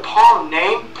 under the Palm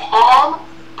name, Palm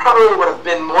probably would have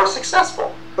been more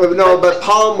successful. No, but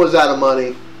Palm was out of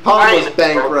money. Palm was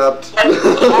bankrupt.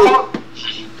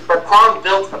 But Palm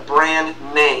built a brand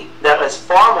name that was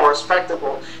far more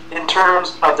respectable in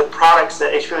terms of the products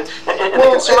that HP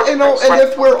and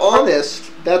if we're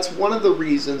honest, that's one of the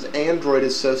reasons Android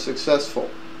is so successful.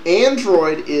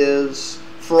 Android is,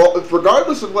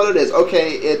 regardless of what it is,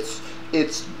 okay, it's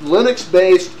Linux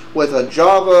based with a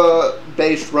Java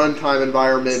based runtime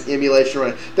environment, emulation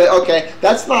run.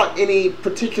 That's not any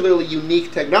particularly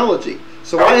unique technology.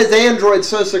 So why is Android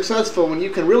so successful when you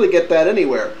can really get that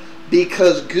anywhere?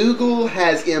 Because Google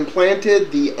has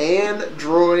implanted the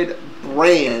Android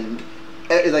brand.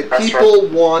 People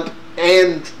want,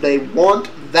 and they want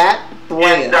that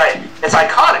brand. And, it's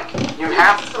iconic. You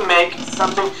have to make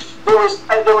something. There was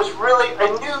really, I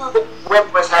knew that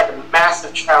WebOS had a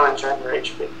massive challenge under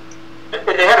HP.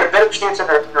 They had a better chance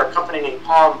under a company named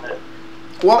Palm.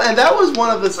 Well, and that was one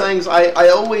of the things I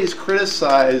always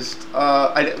criticized.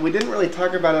 We didn't really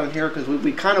talk about it on here because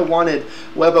we kind of wanted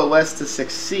WebOS to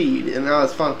succeed, and that was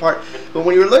the fun part. But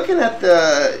when you were looking at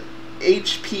the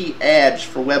HP ads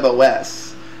for WebOS,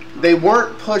 they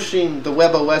weren't pushing the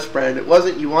WebOS brand. It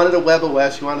wasn't you wanted a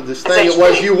WebOS, you wanted this thing. It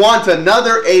was you want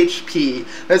another HP.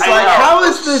 It's like, how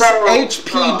is this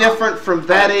HP different from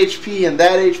that HP and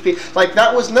that HP? Like,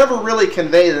 that was never really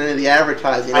conveyed in any of the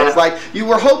advertising. It was like you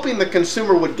were hoping the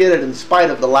consumer would get it in spite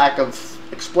of the lack of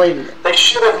explaining it. They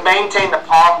should have maintained the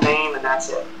Palm name, and that's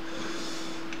it.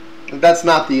 That's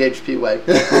not the HP way.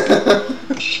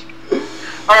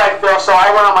 All right, Phil, so I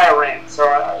went on my rant. So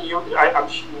I'm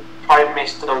probably may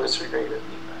still disagree with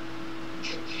me.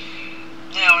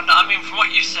 Yeah, I mean, from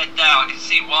what you said there, I can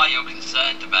see why you're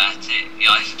concerned about it.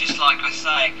 It's just like I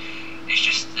say, it's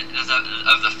just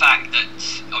of the fact that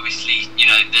obviously,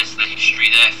 there's the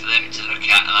history there for them to look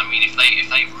at. And I mean, if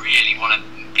they really want to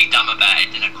be dumb about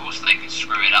it, then of course they can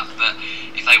screw it up. But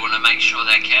if they want to make sure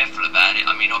they're careful about it,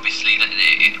 I mean, obviously,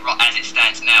 as it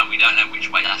stands now, we don't know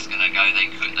which way that's going to go. They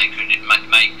could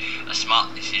make a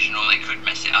smart decision, or they could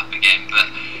mess it up again. But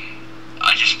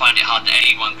I just find it hard that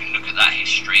anyone can look at that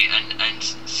history and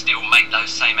still make those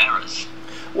same errors.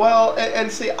 Well,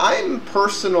 and see, I'm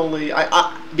personally,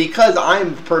 because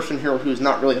I'm the person here who's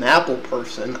not really an Apple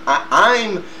person,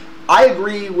 I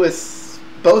agree with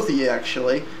both of you,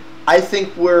 actually. I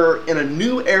think we're in a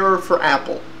new era for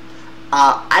Apple.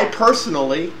 I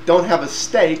personally don't have a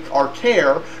stake or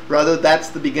care, rather that's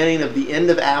the beginning of the end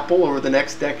of Apple over the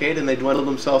next decade and they dwindle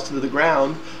themselves to the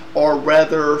ground, or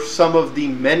rather some of the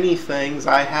many things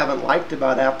I haven't liked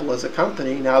about Apple as a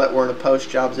company, now that we're in a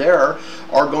post-Jobs era,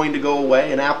 are going to go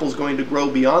away and Apple's going to grow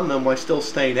beyond them while still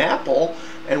staying Apple,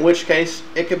 in which case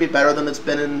it could be better than it's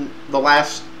been in the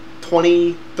last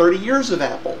 20, 30 years of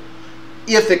Apple,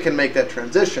 if it can make that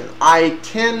transition. I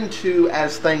tend to,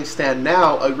 as things stand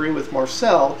now, agree with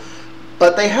Marcel,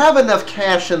 but they have enough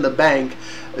cash in the bank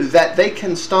that they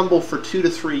can stumble for 2 to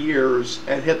 3 years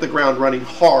and hit the ground running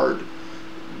hard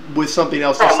with something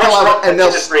else. Their cash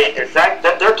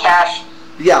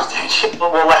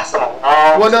will last them a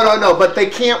long Well, no, but they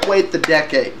can't wait the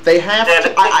decade. They have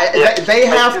they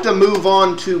have to move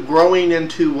on to growing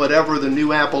into whatever the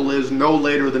new Apple is no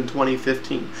later than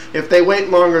 2015. If they wait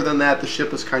longer than that, the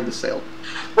ship has kind of sailed.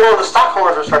 Well, the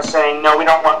stockholders will start saying, no, we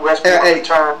don't want risk, we want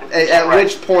return. At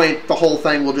which point, the whole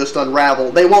thing will just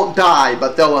unravel. They won't die,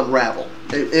 but they'll unravel.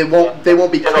 They won't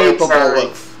be capable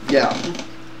of,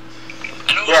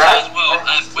 And also as well,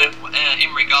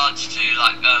 in regards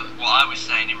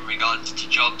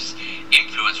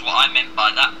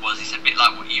like that was, it's a bit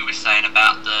like what you were saying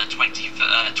about the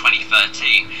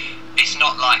 2013. It's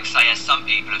not like, say, as some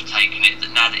people have taken it,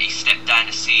 that now that he stepped down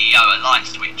as CEO, a light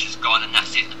switch has gone and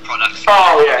that's it, the product's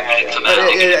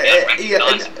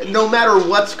no matter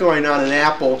what's going on in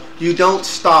Apple, you don't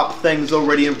stop things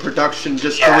already in production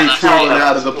just to retool it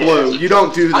out of the blue. You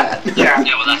don't do that.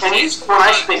 Well, that's and it. when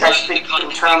I speak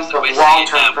in terms of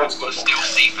long-term principles. We'll still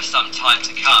see for some time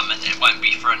to come, and it won't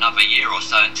be for another year or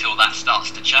so until that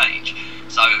starts to change.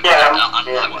 So,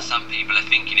 unlike what some people are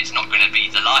thinking, it's not going to be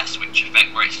the light switch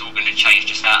effect where it's all going to change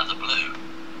just out of the blue.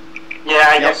 Yeah,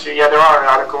 I guess. Yeah, there are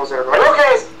articles that are like,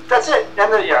 okay, that's it.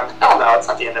 And then, hell no, it's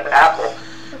not the end of Apple.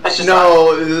 It's just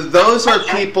those are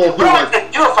people who. What am I going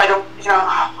to do if I don't?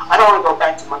 I don't want to go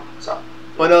back to my. So.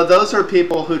 Well, no, those are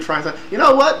people who try to. You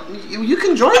know what? You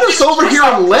can join us over here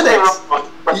in Linux.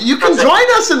 You can join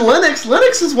us in Linux.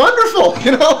 Linux is wonderful.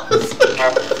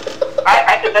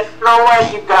 No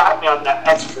way you got me on that.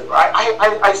 That's true.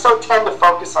 I so tend to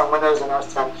focus on Windows and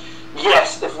OS 10.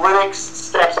 Yes, if Linux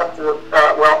steps up to the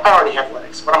well, I already have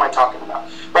Linux. What am I talking about?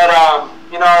 But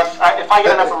if I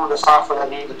get enough of the software that I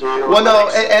need to do. Well, no,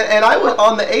 and I would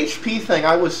on the HP thing.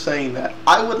 I was saying that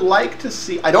I would like to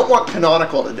see. I don't want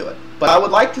Canonical to do it, but I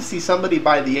would like to see somebody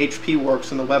buy the HP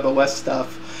Works and the WebOS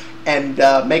stuff and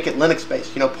make it Linux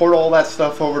based. Port all that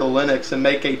stuff over to Linux and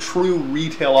make a true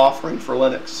retail offering for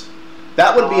Linux.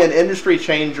 That would be an industry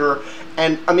changer,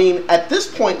 and I mean, at this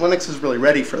point, Linux is really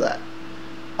ready for that.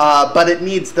 But it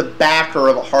needs the backer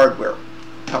of a hardware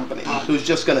company who's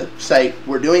just going to say,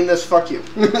 "We're doing this. Fuck you."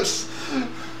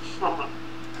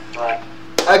 Right.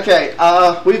 Okay,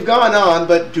 we've gone on,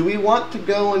 but do we want to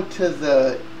go into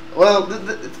the? Well,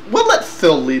 we'll let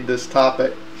Phil lead this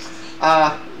topic.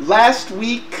 Last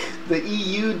week, the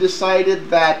EU decided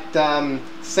that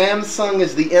Samsung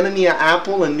is the enemy of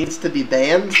Apple and needs to be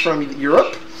banned from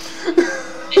Europe.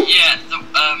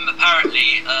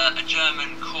 Apparently a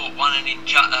German court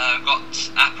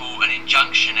got Apple an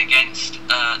injunction against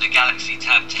the Galaxy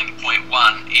Tab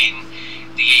 10.1 in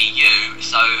the EU.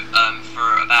 So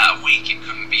for about a week it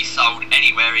couldn't be sold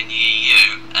anywhere in the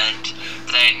EU, and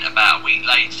then about a week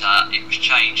later it was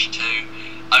changed to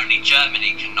only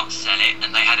Germany cannot sell it,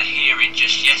 and they had a hearing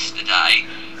just yesterday,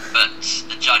 but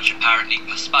the judge apparently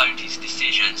postponed his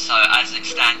decision, so as it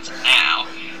stands now,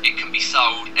 it can be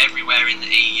sold everywhere in the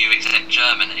EU except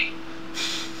Germany.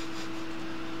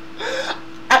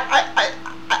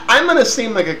 I'm going to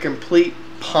seem like a complete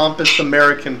pompous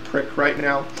American prick right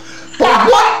now,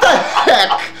 but what the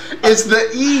heck is the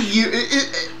EU?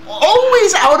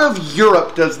 Always out of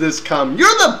Europe does this come. You're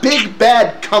the big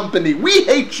bad company. We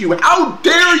hate you. How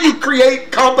dare you create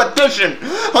competition?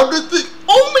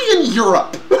 Only in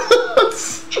Europe.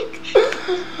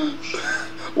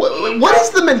 What is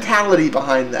the mentality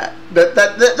behind that?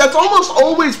 That's almost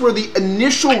always where the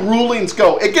initial rulings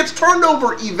go. It gets turned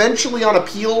over eventually on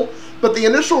appeal, but the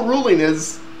initial ruling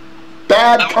is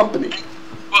bad company.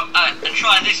 Well, and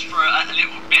try this for a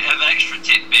little bit of an extra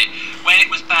tidbit. When it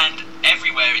was banned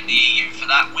everywhere in the EU for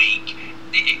that week,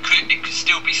 it could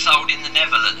still be sold in the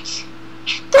Netherlands.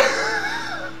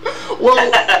 Well,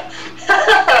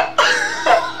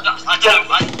 I don't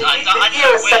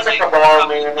know where they got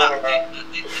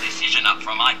the decision up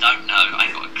from. I don't know. I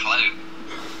ain't got a clue.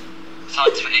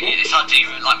 It's hard to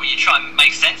even, like, when you try and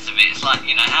make sense of it, it's like,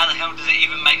 how the hell does it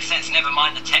even make sense? Never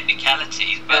mind the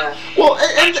technicalities, but well,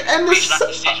 and reach that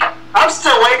decision. I'm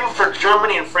still waiting for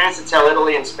Germany and France to tell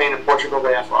Italy and Spain and Portugal to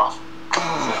F off.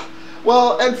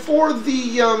 Well, and for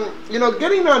the,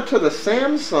 getting onto the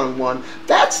Samsung one,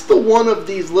 that's the one of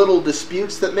these little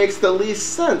disputes that makes the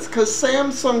least sense, because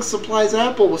Samsung supplies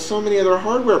Apple with so many of their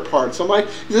hardware parts. I'm like,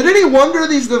 is it any wonder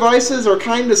these devices are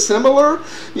kind of similar?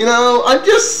 I'm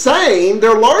just saying,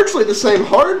 they're largely the same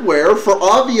hardware for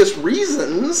obvious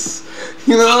reasons,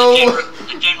 Well,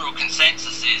 the general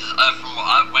consensus is,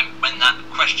 from when that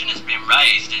question has been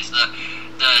raised, is that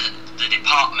the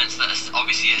departments that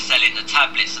obviously are selling the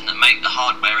tablets and that make the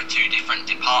hardware are two different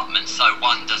departments, so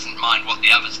one doesn't mind what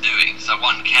the other's doing, so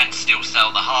one can still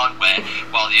sell the hardware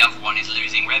while the other one is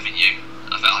losing revenue.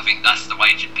 I think that's the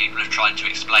way people have tried to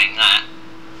explain that.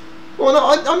 Well,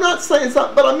 no, I'm not saying it's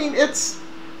not, but I mean, it's...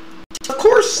 Of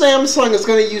course Samsung is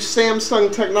going to use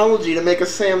Samsung technology to make a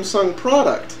Samsung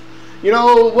product.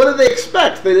 What do they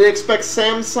expect? They expect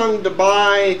Samsung to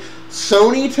buy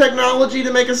Sony technology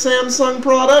to make a Samsung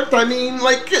product? I mean,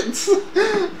 like, it's...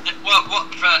 Well,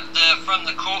 from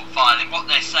the court filing, what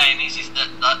they're saying is that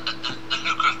the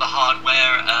look of the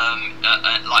hardware,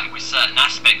 like with certain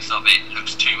aspects of it,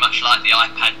 looks too much like the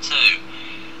iPad 2.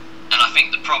 And I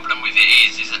think the problem with it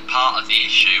is that part of the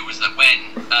issue was that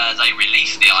when they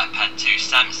released the iPad 2,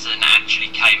 Samsung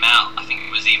actually came out, I think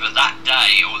it was either that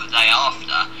day or the day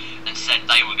after, and said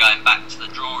they were going back to the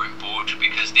drawing board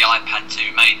because the iPad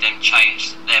 2 made them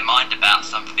change their mind about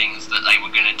some things that they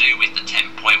were going to do with the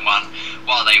 10.1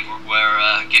 while they were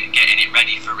getting it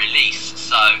ready for release.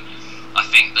 So I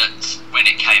think that when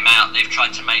it came out, they've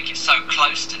tried to make it so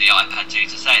close to the iPad 2.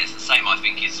 To say it's the same, I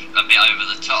think, is a bit over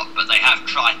the top, but they have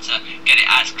tried to get it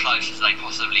as close as they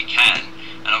possibly can,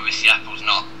 and obviously Apple's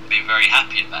not been very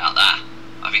happy about that.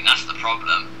 I think that's the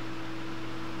problem.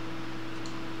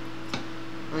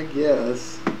 I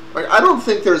guess. Like, I don't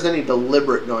think there's any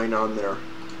deliberate going on there.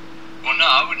 Well, no,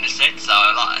 I wouldn't have said so.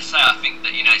 Like I say, I think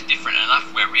that, you know, it's different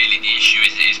enough where really the issue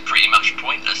is pretty much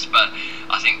pointless, but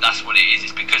I think that's what it is.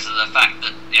 It's because of the fact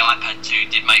that the iPad 2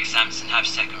 did make Samsung have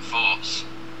second thoughts.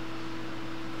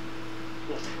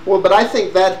 Well, but I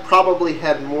think that probably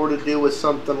had more to do with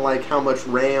something like how much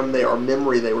RAM or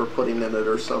memory they were putting in it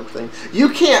or something. You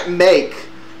can't make,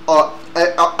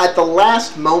 at the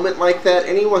last moment like that,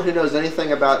 anyone who knows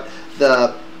anything about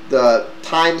the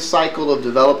time cycle of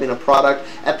developing a product,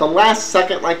 at the last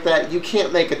second like that, you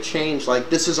can't make a change like,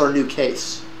 this is our new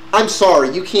case. I'm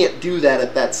sorry, you can't do that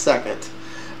at that second.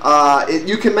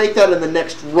 You can make that in the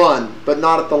next run, but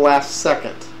not at the last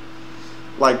second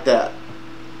like that.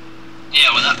 Yeah,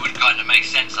 well, that would kind of make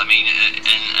sense. I mean,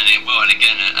 and it will, and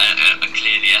again,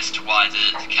 clearly as to why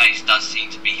the case does seem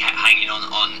to be hanging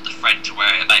on the thread to where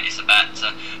it's about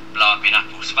to blow up in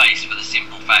Apple's face. For the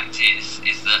simple fact is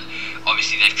that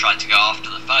obviously they've tried to go after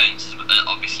the phones,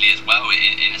 obviously as well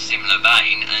in a similar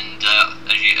vein. And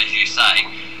as you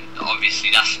say, obviously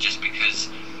that's just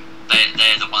because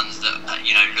they're the ones that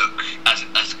look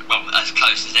as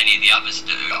close as any of the others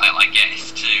do, I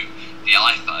guess, to the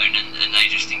iPhone, and they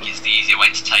just think it's the easier way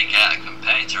to take out a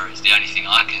competitor. Is the only thing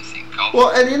I can think of. Well,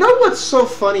 and you know what's so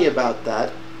funny about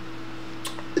that?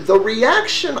 The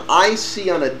reaction I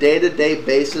see on a day-to-day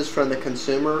basis from the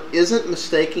consumer isn't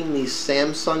mistaking these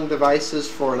Samsung devices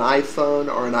for an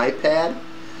iPhone or an iPad.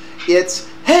 It's,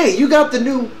 hey, you got the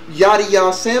new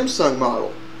yada-yada Samsung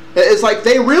model. It's like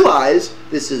they realize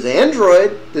this is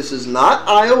Android, this is not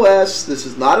iOS, this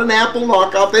is not an Apple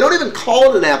knockoff. They don't even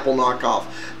call it an Apple knockoff.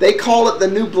 They call it the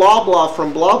new blah blah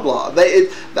from blah blah.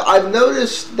 I've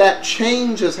noticed that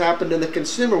change has happened in the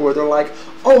consumer where they're like,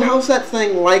 oh, how's that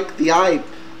thing like the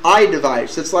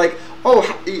iDevice? It's like, oh,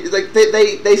 like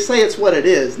they say it's what it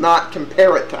is, not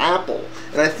compare it to Apple.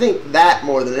 And I think that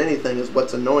more than anything is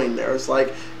what's annoying there. It's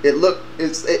like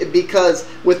because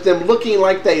with them looking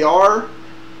like they are,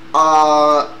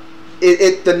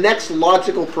 the next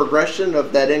logical progression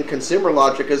of that end consumer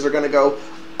logic is they're going to go,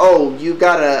 oh, you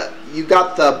got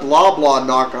the blah blah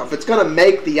knockoff. It's going to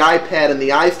make the iPad and the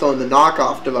iPhone the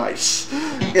knockoff device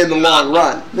in the long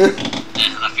run. Yeah,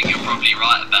 and I think you're probably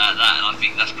right about that, and I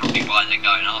think that's probably why they're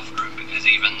going after him, because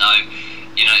even though,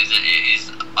 you know, that it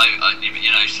is,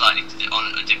 slightly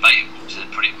debatable, to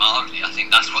put it mildly, I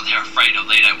think that's what they're afraid of.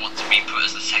 They don't want to be put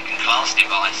as a second-class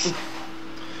device.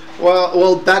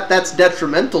 Well, that's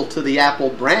detrimental to the Apple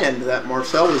brand that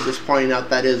Marcel was just pointing out.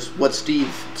 That is what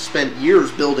Steve spent years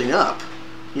building up.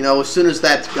 You know, as soon as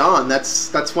that's gone,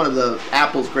 that's one of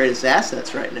Apple's greatest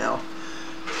assets right now.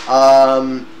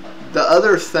 The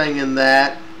other thing in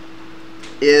that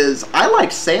is I like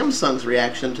Samsung's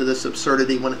reaction to this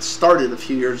absurdity when it started a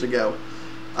few years ago,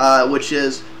 which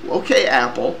is, okay,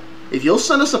 Apple, if you'll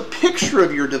send us a picture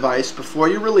of your device before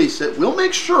you release it, we'll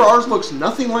make sure ours looks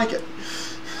nothing like it.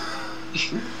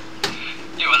 Yeah,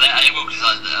 well,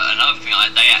 because another thing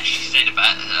they actually said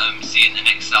about seeing the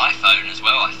next iPhone as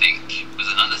well, I think,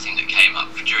 was another thing that came up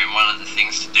during one of the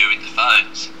things to do with the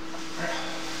phones.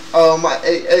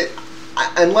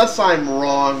 Unless I'm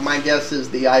wrong, my guess is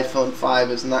the iPhone 5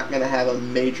 is not going to have a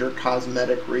major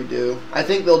cosmetic redo. I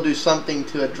think they'll do something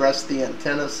to address the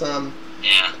antenna some.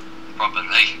 Yeah,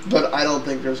 probably. But I don't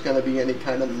think there's going to be any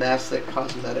kind of massive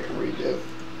cosmetic redo.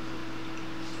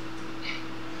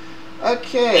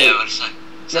 Okay. Yeah, so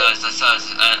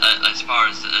as far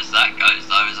as that goes,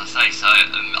 though, as I say, so I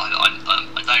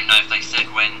don't know if they said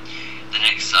when the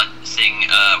next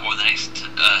the next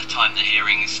time the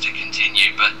hearings to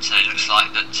continue, but it looks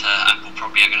like that Apple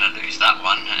probably are going to lose that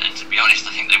one. And to be honest,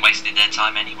 I think they wasted their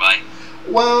time anyway.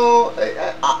 Well,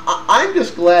 I'm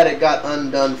just glad it got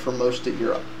undone for most of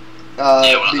Europe. I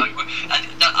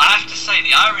have to say,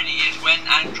 the irony is when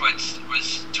Android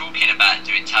was talking about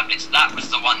doing tablets, that was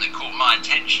the one that caught my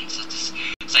attention.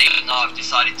 So even though I've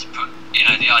decided to put,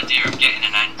 the idea of getting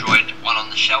an Android one on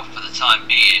the shelf for the time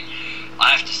being, I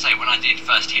have to say, when I did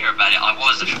first hear about it, I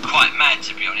was quite mad,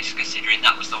 to be honest, considering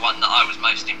that was the one that I was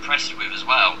most impressed with as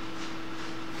well.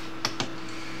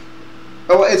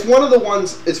 Oh, it's one of the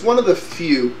ones. It's one of the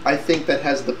few I think that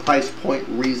has the price point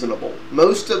reasonable.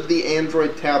 Most of the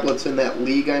Android tablets in that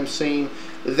league I'm seeing,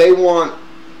 they want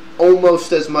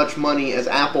almost as much money as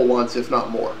Apple wants, if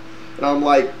not more. And I'm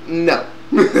like, no,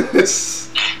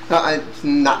 it's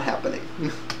not happening.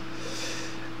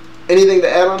 Anything to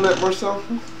add on that, Marcel?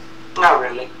 Not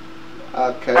really.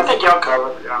 Okay. I think y'all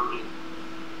covered it. I mean,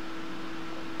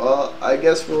 well, I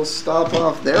guess we'll stop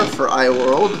off there for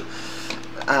iWorld.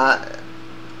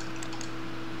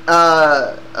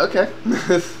 Okay.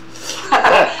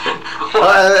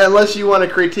 Unless you want to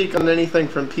critique on anything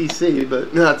from PC,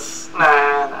 but that's...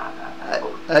 Nah.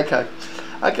 Okay.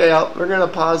 Okay, we're going to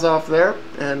pause off there,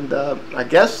 and I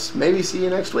guess maybe see you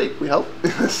next week, we hope.